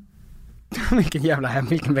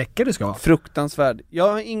 Vilken vecka du ska ha. Fruktansvärd.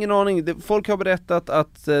 Jag har ingen aning. Folk har berättat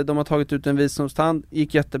att de har tagit ut en visdomstand.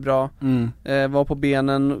 Gick jättebra. Var på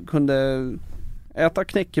benen. Kunde äta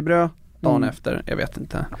knäckebröd dagen efter. Jag vet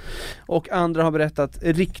inte. Och andra har berättat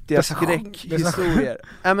riktiga skräckhistorier.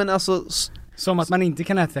 Nej men alltså... Som att man inte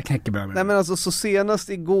kan äta knäckebröd. Nej men alltså så senast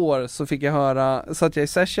igår så fick jag höra, satt jag i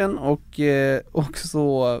session och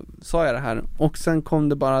så sa jag det här. Och sen kom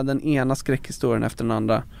det bara den ena skräckhistorien efter den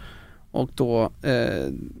andra. Och då,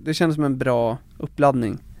 det kändes som en bra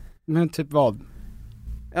uppladdning. Men typ vad?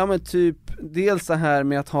 Ja men typ, dels så här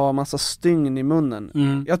med att ha massa stygn i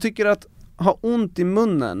munnen. Jag tycker att ha ont i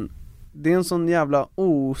munnen, det är en sån jävla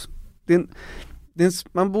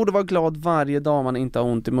man borde vara glad varje dag man inte har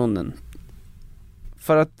ont i munnen.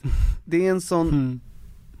 För att det är en sån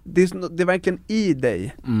det är verkligen i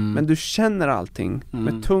dig. Men du känner allting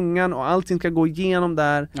med tungan och allting ska gå igenom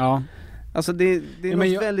där. Ja. Alltså det är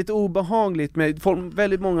något väldigt obehagligt med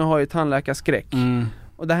väldigt många har ju tandläkarskräck.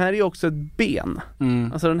 Och det här är ju också ett ben.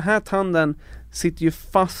 Alltså den här tanden sitter ju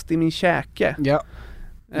fast i min käke. Ja.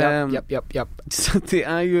 Så det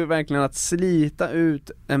är ju verkligen att slita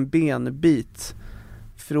ut en benbit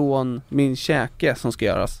från min käke som ska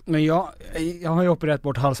göras. Men jag har ju opererat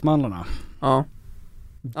bort halsmandlarna. Ja.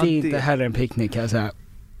 Det är inte heller en picknick kan jag säga.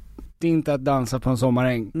 Det är inte att dansa på en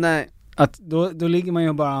sommaräng. Nej. Att då ligger man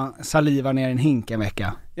ju bara saliva ner i en hink en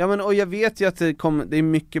vecka. Ja men och jag vet ju att det är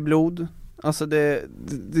mycket blod. Alltså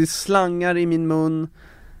det slangar i min mun.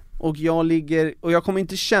 Och jag kommer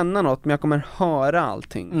inte känna något, men jag kommer höra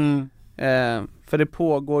allting. För det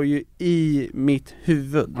pågår ju i mitt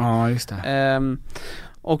huvud. Ja, just det.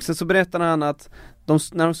 Och så berättar han att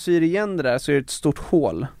när de syr igen det där så är det ett stort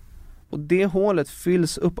hål. Och det hålet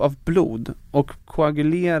fylls upp av blod och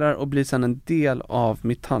koagulerar och blir sedan en del av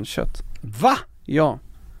mitt tandkött. Va? Ja.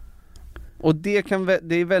 Och det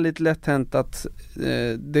är väldigt lätt hänt att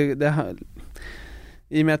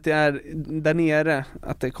i och med att det är där nere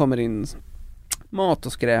att det kommer in mat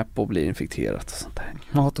och skräp och blir infekterat och sånt där.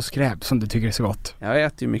 Mat och skräp som du tycker är så gott. Jag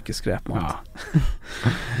äter ju mycket skräpmat. Ja.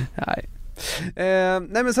 Nej.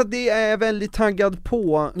 Nej men så att det är jag väldigt taggad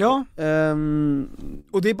på. Ja.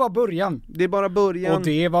 Och det är bara början. Det är bara början. Och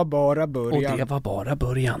det var bara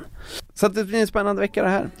början. Så att det blir en spännande vecka det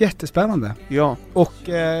här. Jättespännande. Ja. Och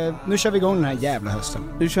nu kör vi igång den här jävla hösten.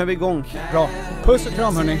 Nu kör vi igång. Bra. Puss och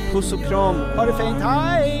kram hörni. Puss och kram. Ha det fint.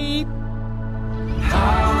 Hej!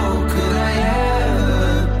 How could I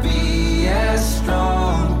ever be as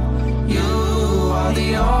strong? You are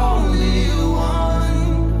the only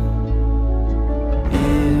one.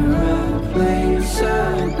 Irreplaceable.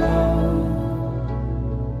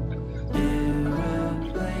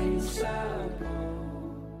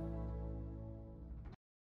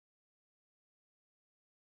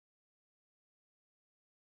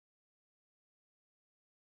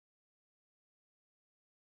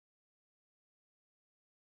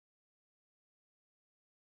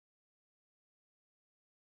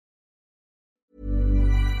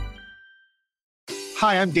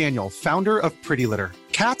 Hi, I'm Daniel, founder of Pretty Litter.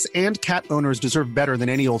 Cats and cat owners deserve better than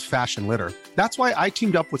any old-fashioned litter. That's why I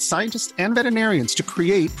teamed up with scientists and veterinarians to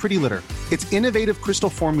create Pretty Litter. Its innovative crystal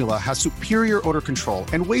formula has superior odor control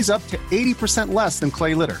and weighs up to 80% less than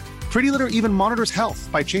clay litter. Pretty Litter even monitors health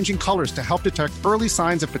by changing colors to help detect early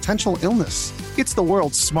signs of potential illness. It's the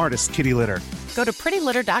world's smartest kitty litter. Go to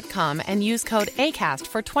prettylitter.com and use code ACAST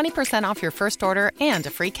for 20% off your first order and a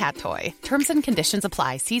free cat toy. Terms and conditions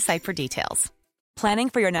apply. See site for details. Planning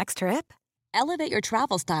for your next trip? Elevate your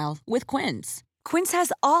travel style with Quince. Quince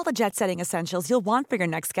has all the jet-setting essentials you'll want for your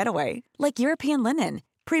next getaway, like European linen,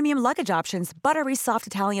 premium luggage options, buttery soft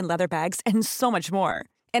Italian leather bags, and so much more.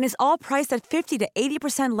 And is all priced at 50 to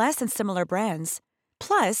 80% less than similar brands.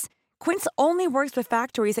 Plus, Quince only works with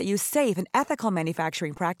factories that use safe and ethical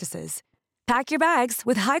manufacturing practices. Pack your bags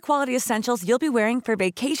with high-quality essentials you'll be wearing for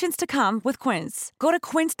vacations to come with Quince. Go to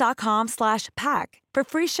quince.com/pack for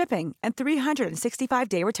free shipping and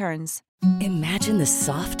 365-day returns. Imagine the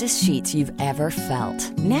softest sheets you've ever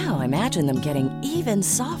felt. Now imagine them getting even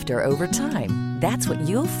softer over time. That's what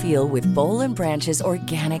you'll feel with Boll & Branch's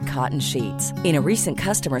organic cotton sheets. In a recent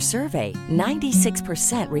customer survey,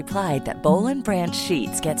 96% replied that Boll & Branch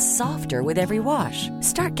sheets get softer with every wash.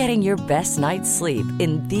 Start getting your best night's sleep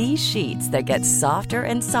in these sheets that get softer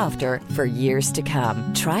and softer for years to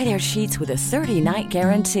come. Try their sheets with a 30-night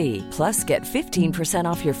guarantee. Plus, get 15%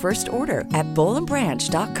 off your first order at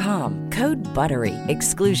bollandbranch.com. Code BUTTERY.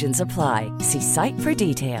 Exclusions apply. See site for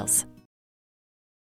details.